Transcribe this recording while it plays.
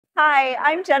Hi,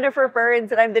 I'm Jennifer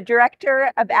Burns, and I'm the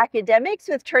Director of Academics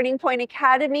with Turning Point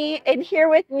Academy. And here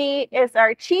with me is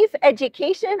our Chief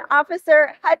Education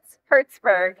Officer, Hutz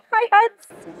Hertzberg. Hi,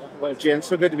 Hutz. Well, Jen,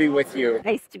 so good to be with you.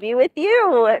 Nice to be with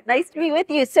you. Nice to be with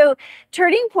you. So,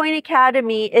 Turning Point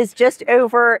Academy is just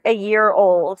over a year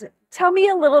old. Tell me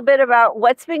a little bit about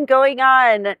what's been going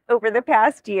on over the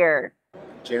past year.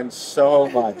 Jen, so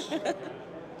much,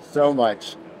 so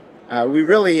much. We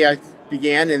really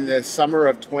began in the summer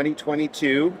of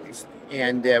 2022,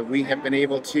 and we have been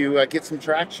able to get some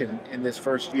traction in this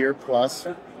first year plus.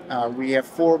 We have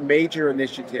four major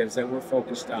initiatives that we're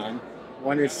focused on.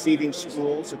 One is seeding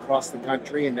schools across the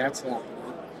country, and that's happening.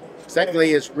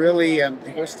 Secondly is really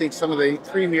hosting some of the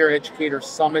premier educator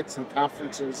summits and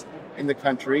conferences in the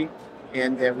country,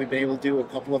 and we've been able to do a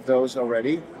couple of those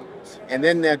already. And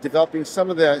then developing some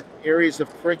of the areas of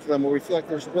curriculum where we feel like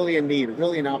there's really a need,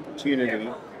 really an opportunity,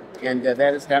 and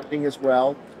that is happening as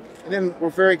well. And then we're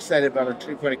very excited about our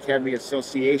Turning Point Academy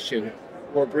Association.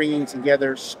 We're bringing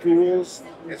together schools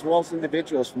as well as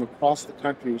individuals from across the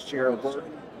country who share a work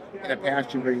and a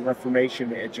passion to bring reformation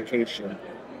to education.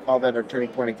 We call that our Turning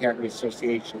Point Academy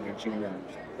Association, as you know.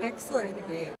 Excellent.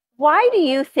 Why do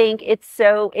you think it's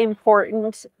so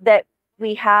important that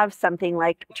we have something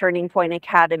like Turning Point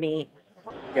Academy?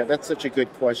 Yeah, that's such a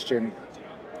good question.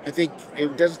 I think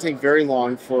it doesn't take very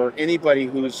long for anybody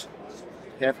who's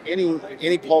have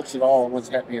any pulse at all on what's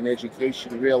happening in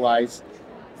education to realize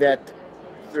that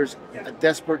there's a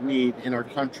desperate need in our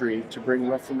country to bring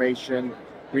reformation,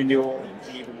 renewal,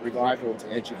 and even revival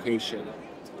to education.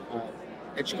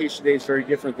 Education today is very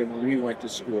different than when we went to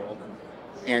school,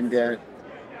 and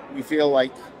we feel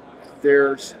like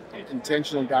there's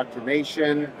intentional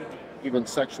indoctrination, even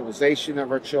sexualization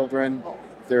of our children.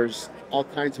 There's all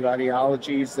kinds of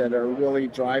ideologies that are really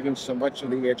driving so much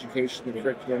of the education and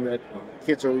curriculum that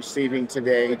kids are receiving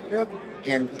today.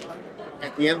 And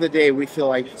at the end of the day, we feel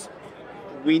like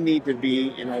we need to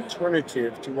be an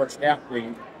alternative to what's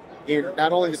happening in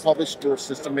not only the public school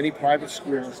system, many private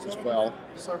schools as well,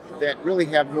 that really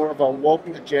have more of a woke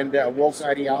agenda, a woke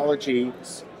ideology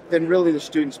than really the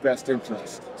student's best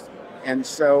interest. And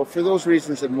so for those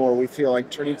reasons and more, we feel like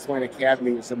Turning Point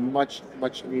Academy is a much,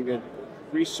 much needed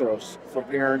resource for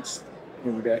parents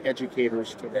and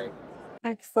educators today.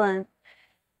 Excellent.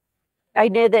 I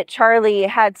know that Charlie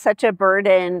had such a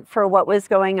burden for what was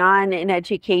going on in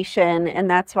education, and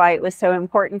that's why it was so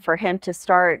important for him to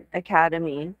start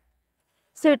Academy.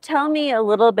 So tell me a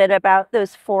little bit about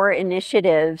those four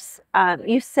initiatives.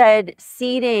 You said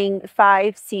seeding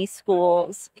 5C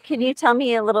schools. Can you tell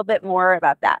me a little bit more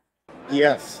about that?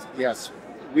 Yes, yes.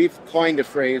 We've coined a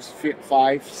phrase,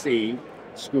 5C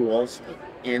schools,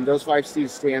 and those 5C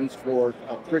stands for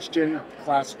Christian,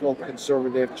 classical,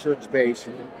 conservative, church-based,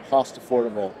 cost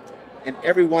affordable. And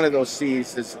every one of those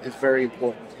C's is very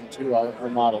important to our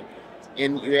model.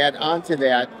 And you add on to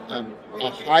that a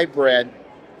hybrid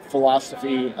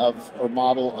philosophy of or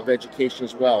model of education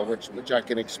as well, which I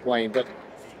can explain. But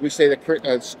we say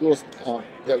that schools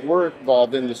that we're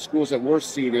involved in, the schools that we're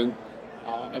seeding,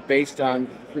 are based on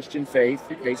Christian faith,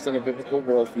 based on a biblical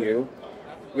worldview.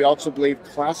 We also believe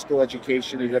classical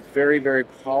education is a very, very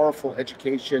powerful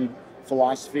education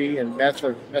philosophy and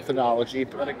methodology,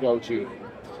 pedagogy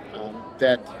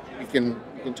that we can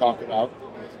talk about.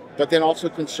 But then also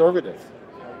conservative.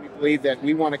 We believe that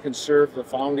we want to conserve the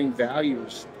founding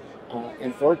values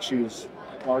and virtues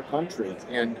of our country,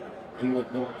 and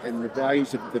the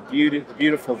values of the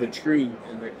beautiful, the true,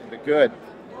 and the good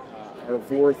are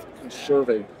worth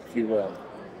conserving, if you will.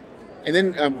 And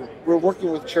then we're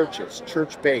working with churches,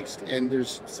 church-based, and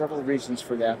there's several reasons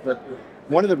for that. But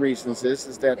one of the reasons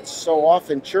is that so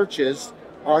often churches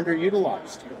are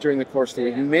underutilized during the course of the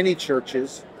week. Many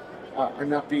churches are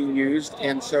not being used,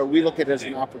 and so we look at it as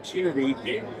an opportunity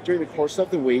during the course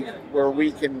of the week where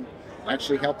we can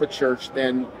actually help a church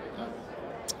then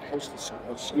host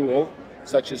a school,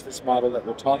 such as this model that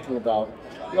we're talking about.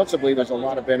 We also believe there's a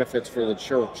lot of benefits for the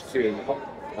church, too.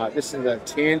 This is a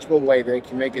tangible way they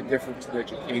can make a difference in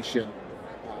education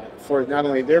for not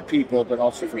only their people, but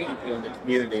also for people in the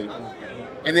community.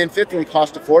 And then fifthly,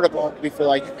 cost affordable. We feel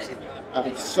like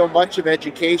so much of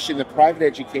education, the private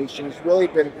education, has really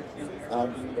been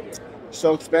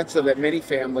so expensive that many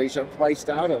families are priced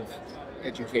out of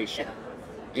education.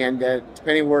 And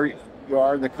depending where you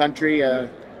are in the country,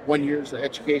 1 year's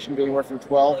education being anywhere from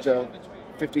 $12,000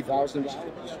 to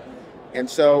 $50,000. And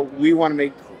so we want to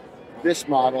make this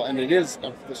model, and this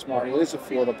model is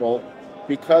affordable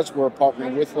because we're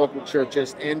partnering with local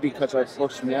churches and because our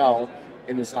personnel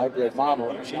in this hybrid model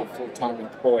are not full-time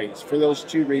employees. For those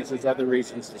two reasons, other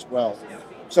reasons as well.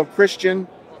 So Christian,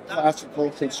 classical,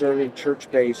 conservative,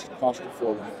 church-based,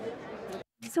 cost-affordable.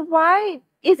 So why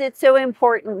is it so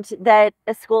important that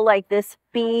a school like this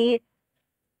be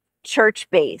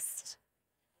church-based?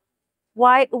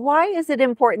 Why is it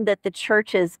important that the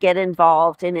churches get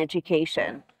involved in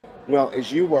education? Well,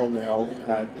 as you well know,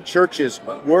 the churches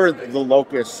were the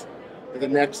locus, the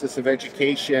nexus of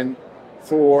education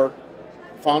for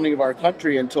founding of our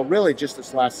country until really just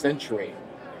this last century.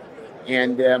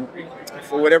 And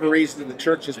for whatever reason, the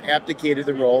church has abdicated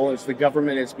the role as the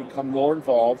government has become more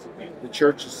involved. The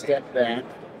church has stepped back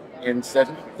and said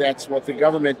that's what the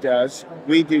government does.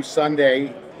 We do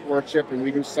Sunday worship and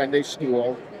we do Sunday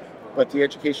school, but the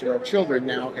education of our children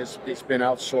now has been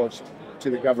outsourced to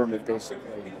the government,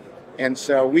 basically. And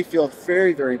so we feel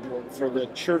very, very important for the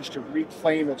church to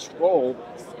reclaim its role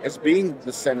as being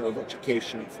the center of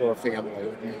education for a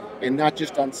family, and not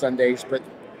just on Sundays, but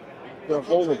the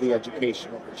whole of the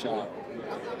education of the child.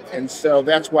 And so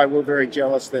that's why we're very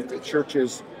jealous that the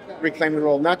churches reclaim the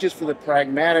role, not just for the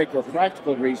pragmatic or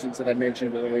practical reasons that I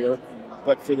mentioned earlier,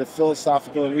 but for the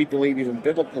philosophical and we believe even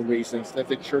biblical reasons that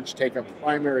the church take a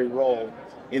primary role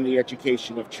in the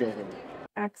education of children.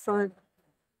 Excellent.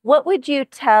 What would you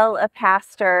tell a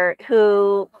pastor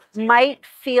who might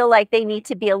feel like they need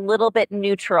to be a little bit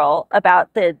neutral about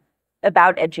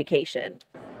education?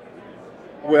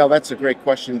 Well, that's a great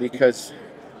question because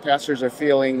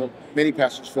many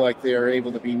pastors feel like they are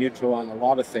able to be neutral on a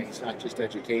lot of things, not just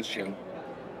education.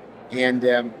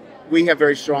 And we have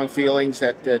very strong feelings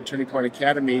at Turning Point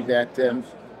Academy that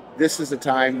this is a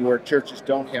time where churches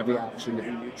don't have the option to be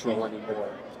neutral anymore.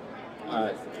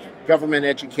 Government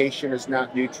education is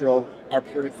not neutral. Our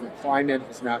political climate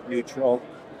is not neutral.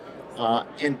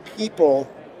 And people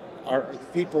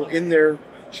in their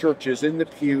churches, in the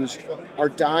pews, are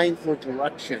dying for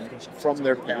direction from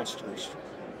their pastors.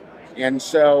 And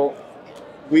so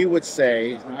we would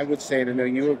say, and I would say, and I know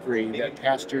you agree, that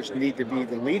pastors need to be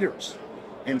the leaders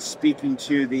in speaking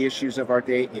to the issues of our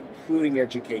day, including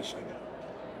education.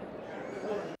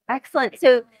 Excellent.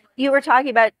 So you were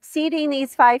talking about seeding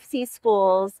these 5C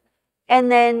schools and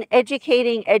then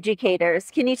educating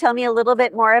educators. Can you tell me a little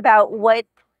bit more about what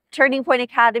Turning Point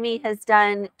Academy has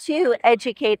done to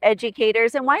educate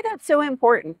educators and why that's so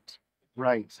important?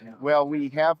 Right. Well, we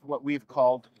have what we've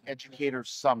called educator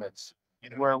summits,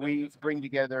 where we bring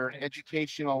together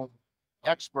educational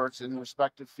experts in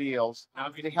respective fields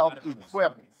to help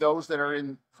equip those that are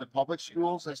in the public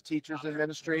schools as teachers and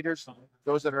administrators,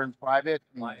 those that are in private,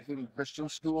 including Christian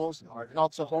schools, and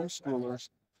also homeschoolers,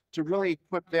 to really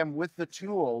equip them with the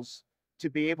tools to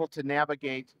be able to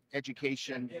navigate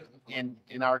education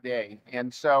in our day.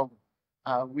 And so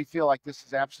we feel like this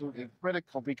is absolutely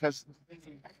critical because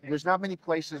there's not many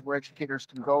places where educators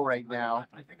can go right now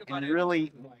and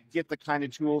really get the kind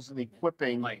of tools and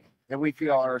equipping that we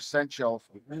feel are essential,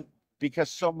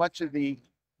 because so much of the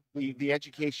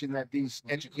education that these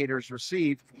educators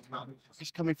receive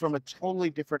is coming from a totally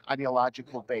different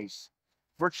ideological base.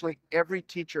 Virtually every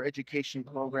teacher education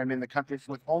program in the country,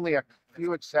 with only a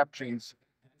few exceptions,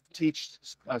 teach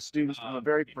students from a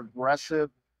very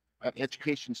progressive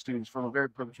education students from a very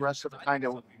progressive kind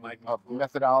of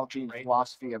methodology and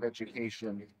philosophy of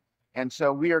education. And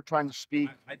so we are trying to speak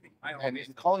and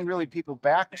calling really people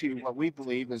back to what we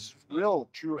believe is real,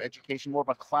 true education, more of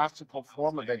a classical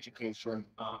form of education.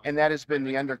 And that has been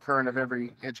the undercurrent of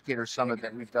every educator summit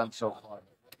that we've done so far.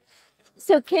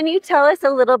 So can you tell us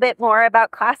a little bit more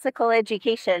about classical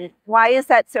education? Why is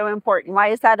that so important? Why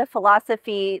is that a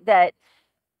philosophy that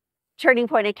Turning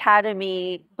Point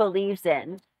Academy believes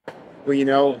in?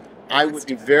 Well, I would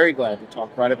be very glad to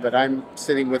talk about it, but I'm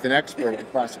sitting with an expert in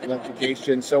classical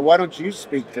education. So why don't you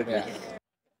speak to that?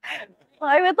 Well,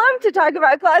 I would love to talk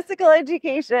about classical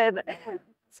education.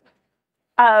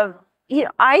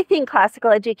 I think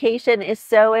classical education is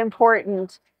so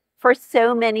important for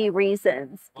so many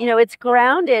reasons. It's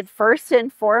grounded first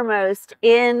and foremost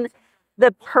in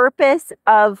the purpose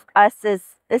of us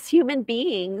as human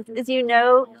beings. As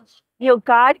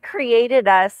God created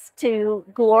us to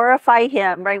glorify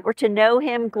Him, right? We're to know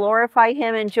Him, glorify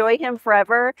Him, enjoy Him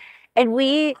forever. And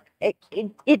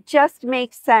it just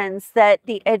makes sense that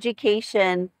the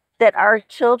education that our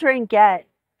children get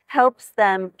helps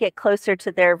them get closer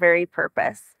to their very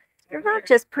purpose. They're not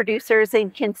just producers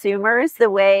and consumers the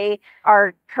way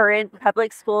our current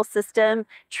public school system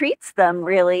treats them,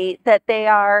 really, that they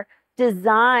are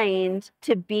designed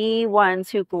to be ones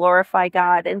who glorify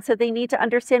God. And so they need to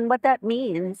understand what that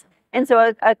means. And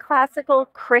so a classical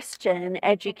Christian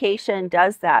education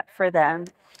does that for them.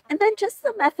 And then just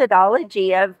the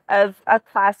methodology of a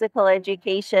classical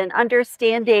education,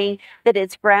 understanding that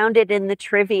it's grounded in the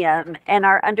trivium and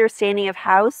our understanding of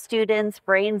how students'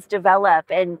 brains develop,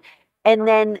 and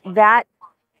then that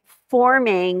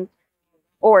forming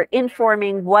or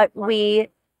informing what we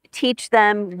teach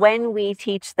them when we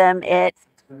teach them it.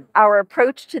 Our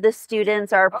approach to the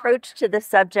students, our approach to the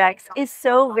subjects is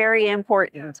so very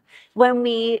important. When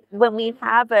we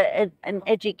have an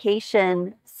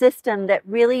education system that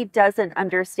really doesn't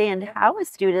understand how a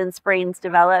student's brains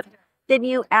develop, then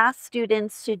you ask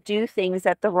students to do things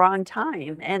at the wrong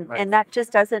time, and that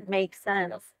just doesn't make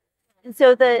sense. And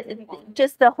so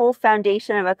the whole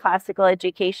foundation of a classical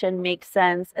education makes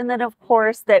sense. And then of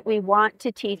course that we want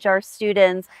to teach our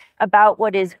students about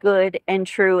what is good and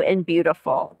true and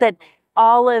beautiful. That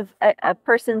all of a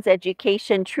person's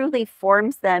education truly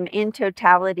forms them in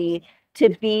totality to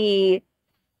be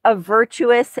a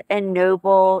virtuous and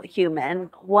noble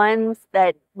human, ones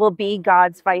that will be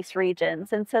God's vice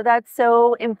regents. And so that's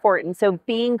so important. So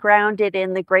being grounded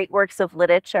in the great works of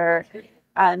literature,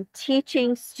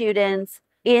 teaching students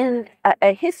in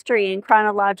a history in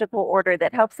chronological order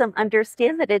that helps them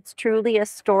understand that it's truly a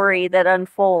story that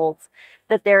unfolds,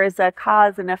 that there is a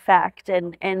cause and effect,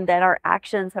 and that our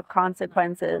actions have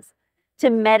consequences.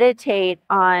 To meditate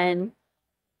on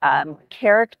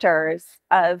characters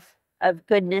of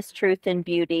goodness, truth, and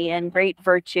beauty, and great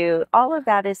virtue, all of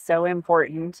that is so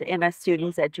important in a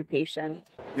student's education.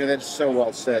 That's so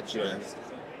well said, Jen.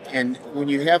 And when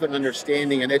you have an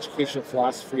understanding, an educational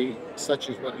philosophy such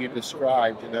as what you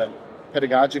described, and a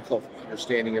pedagogical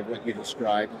understanding of what you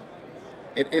described,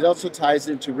 it also ties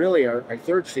into really our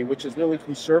third C, which is really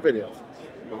conservative.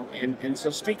 And so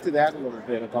speak to that a little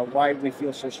bit about why we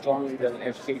feel so strongly that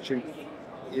education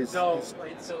needs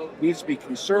to be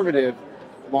conservative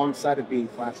alongside of being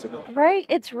classical. Right.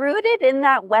 It's rooted in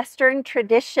that Western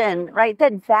tradition, right,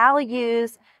 that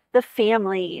values the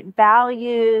family,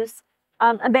 values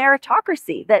a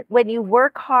meritocracy, that when you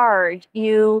work hard,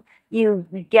 you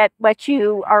get what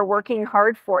you are working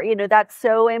hard for. That's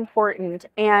so important.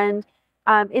 And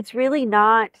it's really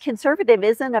not, conservative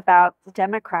isn't about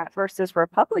Democrat versus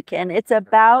Republican. It's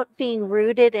about being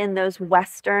rooted in that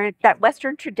Western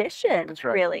tradition. That's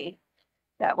right. Really.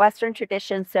 That Western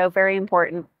tradition, so very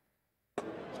important.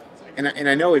 And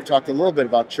I know we've talked a little bit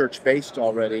about church-based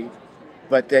already,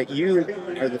 but that you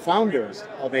are the founders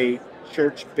of a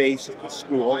church-based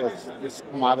school, this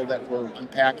model that we're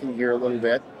unpacking here a little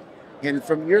bit. And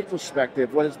from your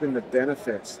perspective, what has been the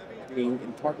benefits of being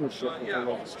in partnership with the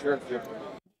Lord's Church?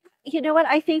 You know what?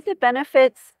 I think the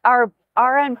benefits are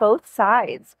on both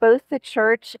sides, both the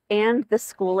church and the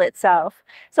school itself.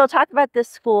 So I'll talk about the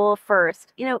school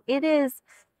first.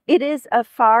 It is a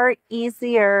far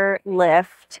easier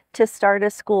lift to start a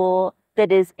school that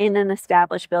is in an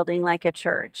established building like a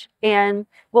church. And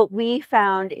what we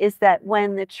found is that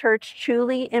when the church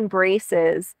truly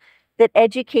embraces that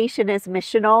education is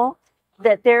missional,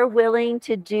 that they're willing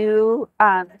to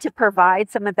to provide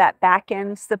some of that back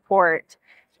end support,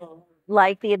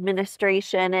 like the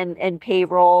administration and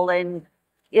payroll, and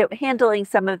handling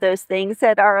some of those things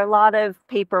that are a lot of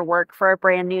paperwork for a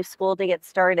brand new school to get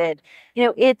started.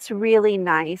 It's really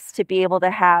nice to be able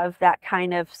to have that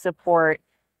kind of support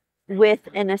with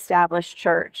an established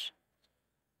church.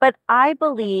 But I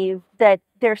believe that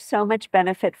there's so much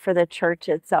benefit for the church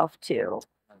itself too.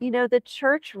 The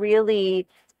church really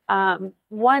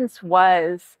once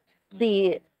was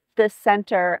the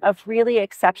center of really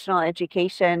exceptional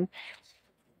education.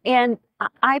 And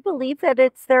I believe that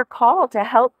it's their call to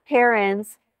help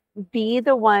parents be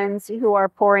the ones who are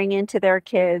pouring into their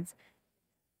kids.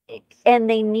 And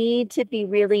they need to be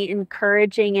really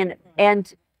encouraging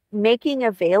and making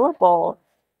available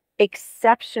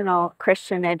exceptional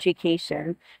Christian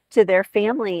education to their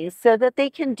families so that they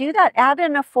can do that at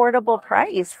an affordable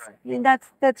price. I mean,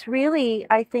 that's really,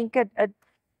 I think,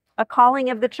 a calling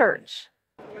of the church.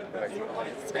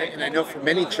 And I know for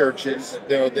many churches,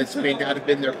 though this may not have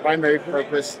been their primary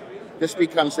purpose, this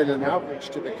becomes an outreach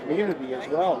to the community as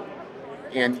well.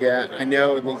 And I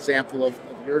know an example of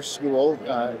your school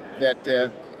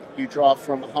that you draw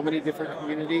from how many different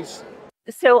communities?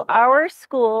 So our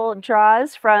school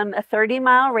draws from a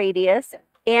 30-mile radius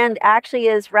and actually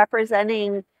is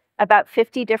representing about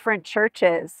 50 different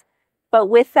churches. But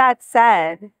with that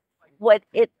said,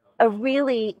 a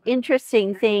really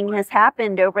interesting thing has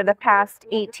happened over the past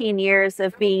 18 years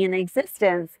of being in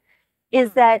existence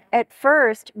is that at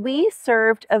first we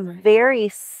served a very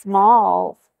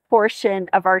small portion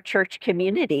of our church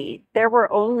community. There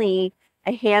were only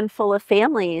a handful of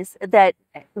families that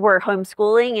were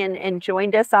homeschooling and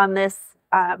joined us on this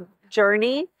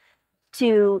journey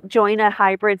to join a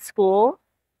hybrid school.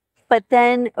 But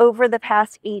then over the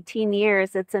past 18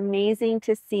 years, it's amazing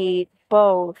to see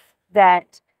both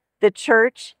that the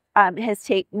church has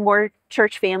taken more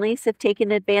church families have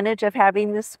taken advantage of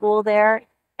having the school there,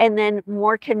 and then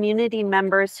more community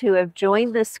members who have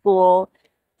joined the school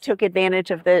took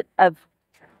advantage of the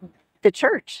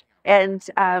church and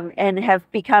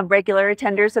have become regular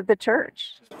attenders of the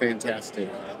church. Fantastic.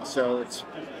 So it's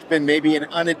been maybe an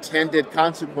unintended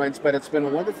consequence, but it's been a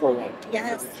wonderful one.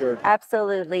 Yes, Sure.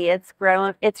 absolutely. It's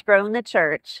grown the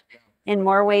church in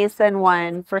more ways than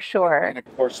one, for sure. And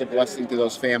of course, a blessing to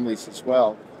those families as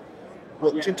well.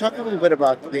 Well, would you talk a little bit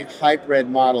about the hybrid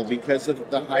model? Because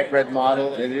of the hybrid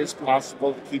model, it is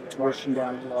possible to keep tuition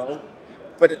down low.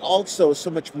 But it also is so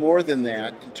much more than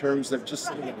that in terms of just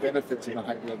the benefits of the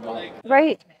hybrid model.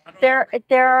 Right. There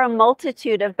are a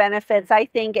multitude of benefits, I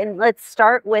think, and let's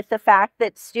start with the fact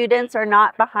that students are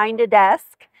not behind a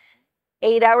desk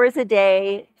 8 hours a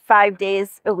day, 5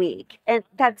 days a week. And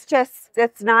that's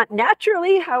not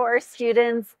naturally how our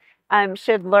students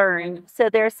should learn. So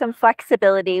there's some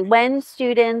flexibility. When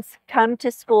students come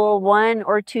to school 1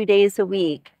 or 2 days a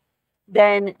week,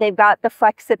 then they've got the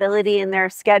flexibility in their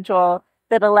schedule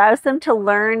that allows them to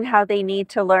learn how they need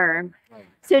to learn.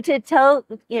 So to tell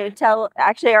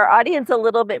actually our audience a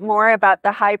little bit more about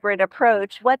the hybrid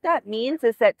approach, what that means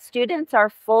is that students are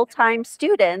full-time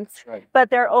students, Right. but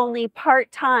they're only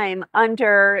part-time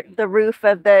under the roof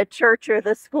of the church or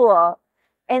the school.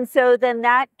 And so then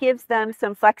that gives them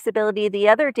some flexibility the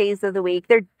other days of the week.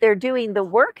 They're doing the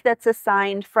work that's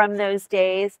assigned from those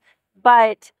days,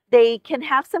 but they can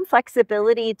have some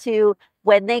flexibility to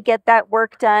when they get that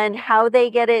work done, how they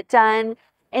get it done.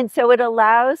 And so it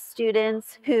allows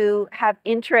students who have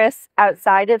interests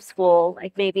outside of school,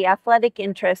 like maybe athletic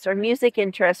interests or music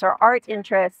interests or art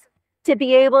interests, to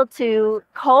be able to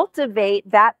cultivate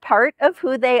that part of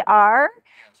who they are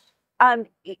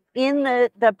in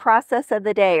the process of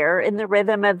the day or in the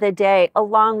rhythm of the day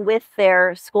along with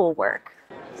their schoolwork.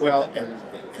 Well,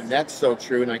 and that's so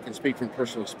true, and I can speak from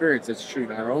personal experience. It's true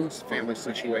in our own family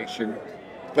situation.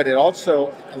 But it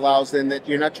also allows then that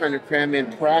you're not trying to cram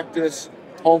in practice,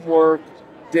 homework,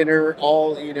 dinner,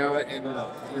 all, and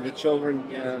the children,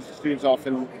 students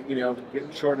often,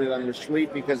 get shorted on their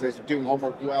sleep because they're doing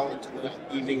homework well into the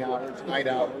evening hours, night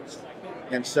hours.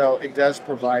 And so it does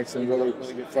provide some really,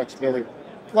 really good flexibility.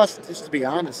 Plus, just to be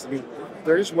honest,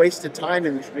 there's wasted time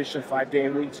in the traditional 5-day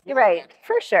week. You're right,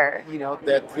 for sure.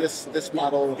 That this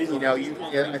model,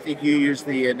 I think you use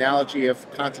the analogy of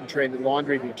concentrated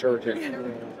laundry detergent.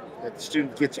 That the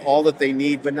student gets all that they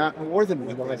need, but not more than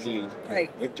what they need.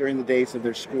 Right. During the days of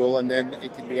their school, and then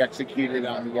it can be executed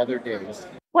on the other days.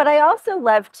 What I also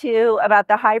love too about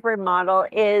the hybrid model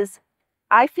is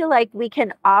I feel like we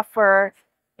can offer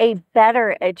a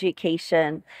better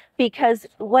education because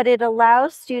what it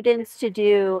allows students to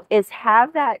do is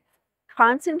have that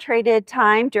concentrated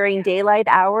time during daylight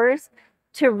hours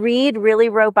to read really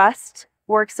robust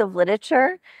works of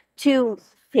literature, to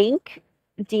think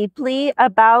deeply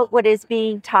about what is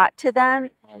being taught to them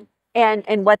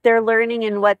and what they're learning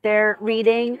and what they're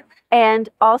reading. And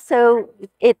also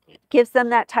it gives them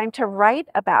that time to write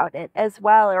about it as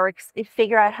well, or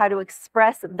figure out how to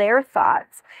express their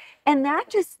thoughts. And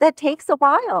that takes a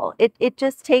while. It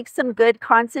just takes some good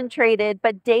concentrated,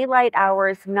 but daylight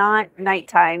hours, not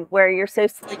nighttime, where you're so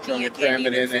sleepy you can't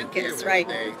even focus, right?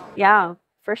 Yeah,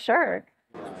 for sure.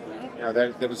 Yeah,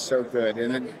 that was so good.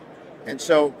 And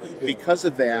so because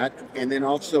of that, and then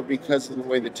also because of the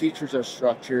way the teachers are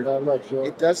structured,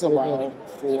 it does allow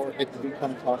for it to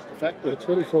become cost effective.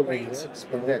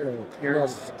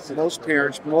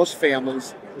 Most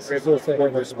families are able to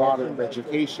afford this model of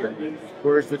education,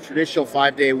 whereas the traditional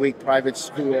 5-day a week private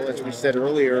school, as we said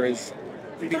earlier,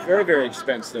 can be very, very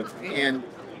expensive. And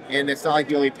it's not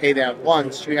like you only pay that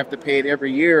once, you have to pay it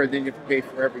every year, and then you have to pay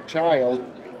for every child.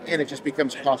 And it just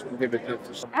becomes cost prohibitive.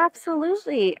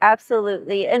 Absolutely,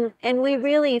 absolutely. And we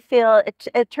really feel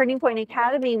at Turning Point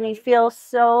Academy, we feel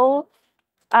so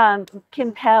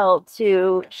compelled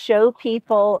to show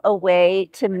people a way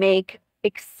to make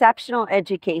exceptional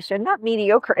education, not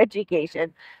mediocre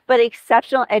education, but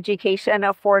exceptional education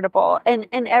affordable.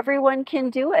 And everyone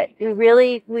can do it.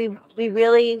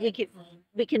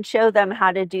 We can show them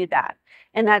how to do that.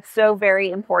 And that's so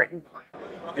very important.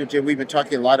 And Jim, we've been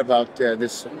talking a lot about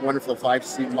this wonderful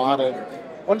 5C model.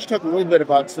 Why don't you talk a little bit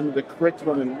about some of the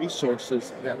curriculum and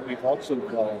resources that we've also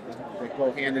developed that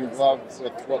go hand in glove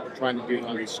with what we're trying to do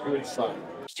on the school side?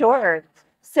 Sure.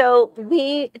 So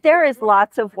there is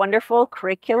lots of wonderful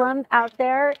curriculum out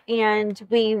there, and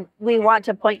we want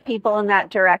to point people in that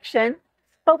direction.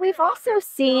 But we've also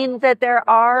seen that there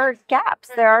are gaps.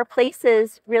 There are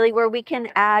places really where we can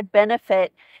add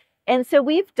benefit. And so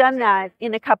we've done that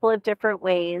in a couple of different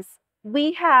ways.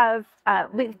 We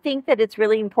think that it's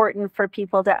really important for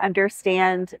people to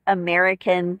understand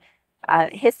American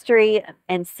history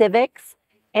and civics.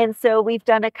 And so we've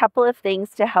done a couple of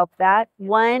things to help that.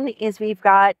 One is we've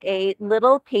got a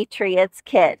Little Patriots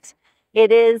kit.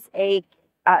 It is a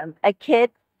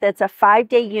kit that's a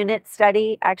 5-day unit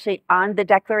study actually on the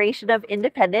Declaration of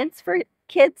Independence for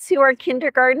kids who are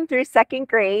kindergarten through 2nd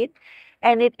grade.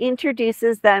 And it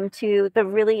introduces them to the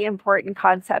really important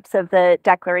concepts of the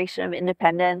Declaration of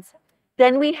Independence.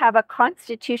 Then we have a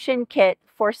Constitution kit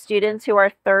for students who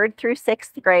are 3rd through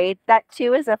 6th grade. That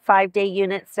too is a 5-day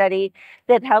unit study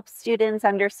that helps students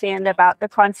understand about the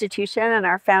Constitution and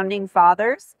our founding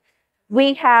fathers.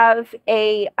 We have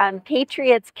a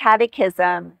Patriots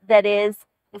Catechism that is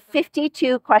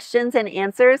 52 questions and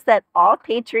answers that all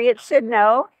patriots should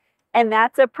know. And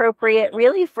that's appropriate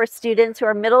really for students who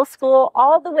are middle school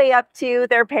all the way up to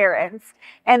their parents.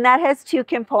 And that has 2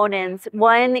 components.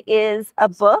 One is a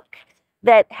book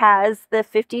that has the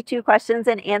 52 questions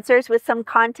and answers with some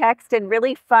context and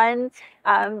really fun,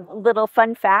 little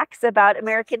fun facts about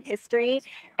American history.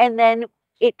 And then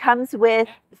it comes with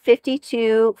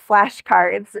 52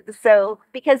 flashcards. So,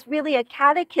 because really a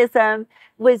catechism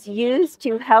was used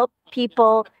to help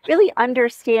people really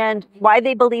understand why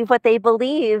they believe what they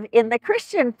believe in the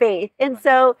Christian faith. And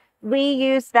so we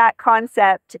used that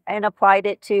concept and applied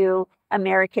it to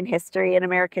American history and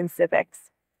American civics.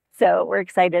 So we're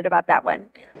excited about that one.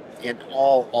 And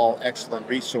all excellent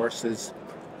resources.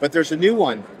 But there's a new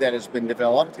one that has been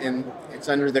developed, and it's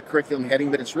under the curriculum heading,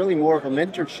 but it's really more of a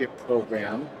mentorship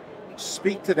program.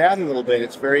 Speak to that a little bit.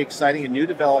 It's very exciting, a new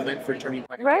development for Turning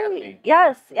Point Academy. Right.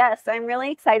 Yes. I'm really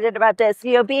excited about this.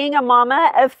 Being a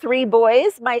mama of 3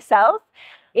 boys myself,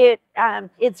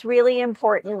 it's really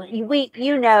important.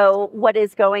 You know what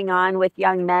is going on with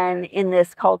young men in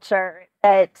this culture.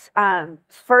 That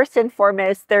first and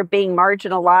foremost, they're being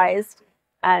marginalized.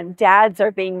 Dads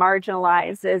are being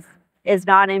marginalized is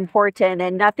not important,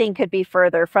 and nothing could be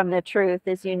further from the truth,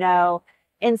 as you know.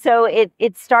 And so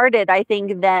it started, I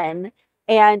think, then,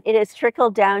 and it has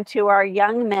trickled down to our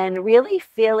young men really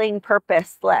feeling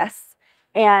purposeless.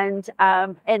 And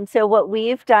so what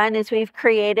we've done is we've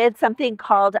created something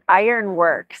called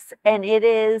Ironworks, and it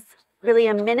is really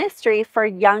a ministry for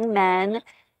young men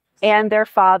and their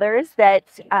fathers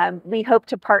that we hope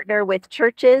to partner with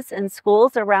churches and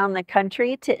schools around the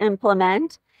country to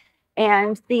implement.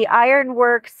 And the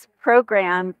Ironworks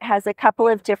program has a couple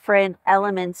of different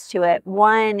elements to it.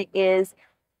 One is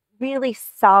really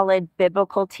solid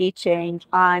biblical teaching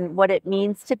on what it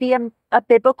means to be a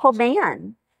biblical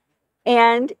man,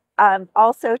 and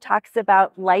also talks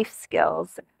about life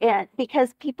skills. And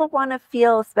because people want to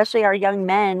feel, especially our young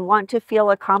men, want to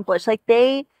feel accomplished, like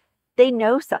they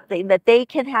know something, that they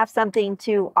can have something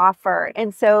to offer.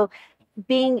 And so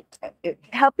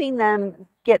helping them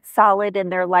get solid in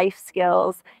their life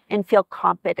skills and feel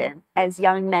competent as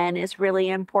young men is really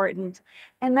important.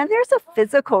 And then there's a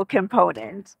physical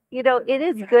component. It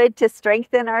is good to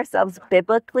strengthen ourselves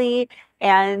biblically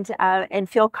and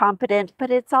feel competent,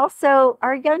 but it's also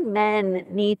our young men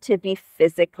need to be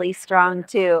physically strong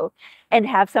too and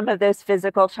have some of those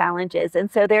physical challenges. And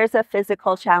so there's a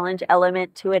physical challenge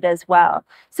element to it as well.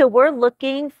 So we're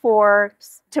looking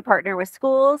to partner with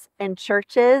schools and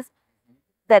churches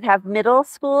that have middle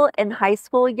school and high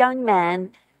school young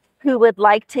men who would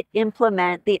like to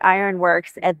implement the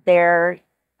Ironworks at their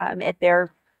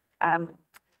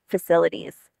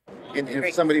facilities. And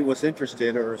if somebody was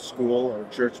interested, or a school or a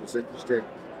church was interested,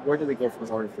 where do they go for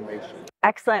more information?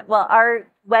 Excellent. Well, our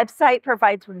website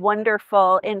provides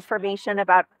wonderful information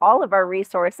about all of our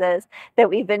resources that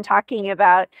we've been talking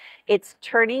about. It's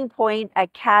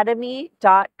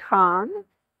turningpointacademy.com.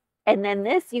 And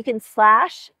then you can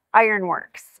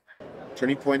 /Ironworks.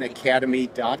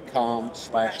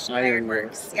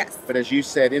 turningpointacademy.com/Ironworks. Yes. But as you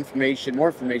said, more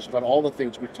information about all the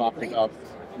things we've talked about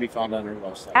can be found on our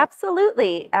website.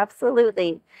 Absolutely.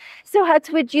 So Hutz,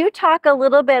 would you talk a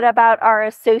little bit about our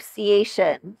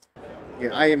association?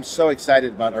 Yeah, I am so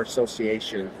excited about our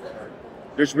association.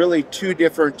 There's really 2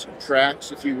 different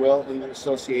tracks, if you will, in the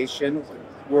association.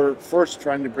 We're first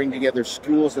trying to bring together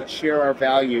schools that share our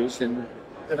values, and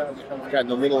I've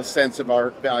gotten a little sense of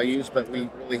our values, but we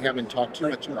really haven't talked too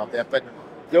much about that. But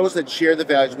those that share the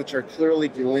values, which are clearly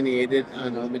delineated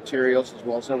on the materials as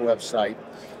well as our website,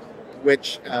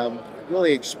 which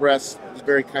really express the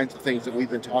very kinds of things that we've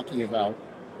been talking about.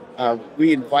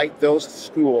 We invite those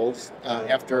schools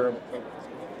after a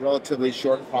relatively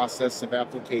short process of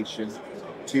application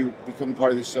to become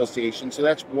part of the association. So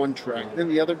that's one track. Then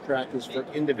the other track is for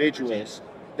individuals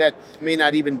that may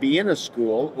not even be in a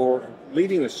school or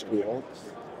leading a school,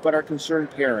 but are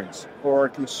concerned parents or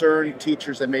concerned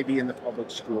teachers that may be in the public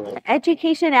school.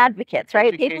 Education advocates,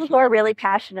 right? People Education. who are really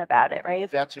passionate about it, right?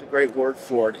 That's a great word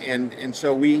for it. And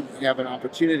so we have an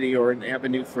opportunity or an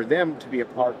avenue for them to be a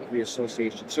part of the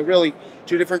association. So really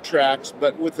two different tracks,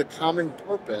 but with the common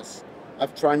purpose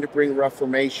of trying to bring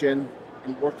reformation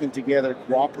and working together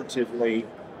cooperatively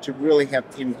to really have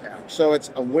impact. So it's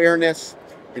awareness,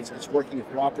 it's working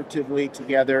cooperatively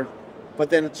together, but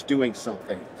then it's doing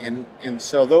something. And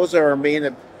so those are our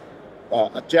main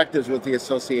objectives with the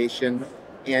association.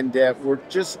 And we're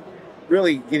just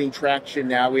really getting traction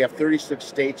now. We have 36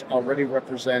 states already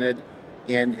represented,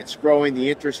 and it's growing.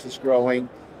 The interest is growing.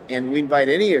 And we invite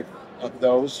any of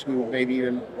those who may be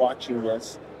even watching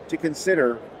this to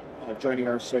consider joining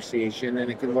our association, and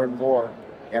you can learn more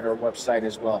at our website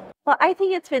as well. Well, I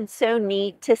think it's been so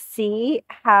neat to see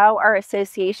how our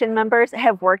association members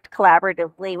have worked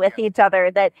collaboratively with each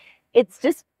other, that it's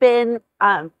just been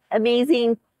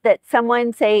amazing that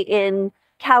someone, say, in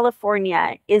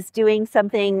California is doing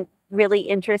something really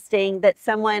interesting that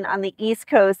someone on the East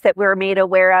Coast that we're made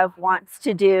aware of wants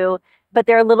to do, but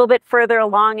they're a little bit further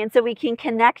along. And so we can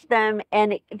connect them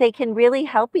and they can really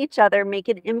help each other make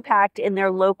an impact in their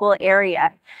local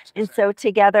area. And so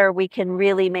together we can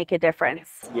really make a difference.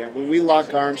 Yeah, when we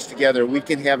lock arms together, we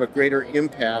can have a greater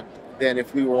impact than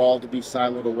if we were all to be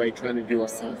siloed away trying to do our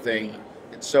own thing.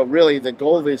 And so really the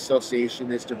goal of the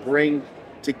association is to bring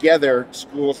together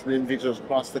schools and individuals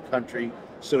across the country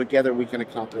so together we can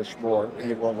accomplish more in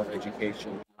the world of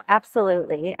education.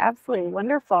 Absolutely. Absolutely.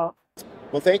 Wonderful.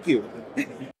 Well, thank you.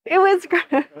 It was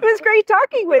great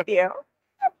talking with you.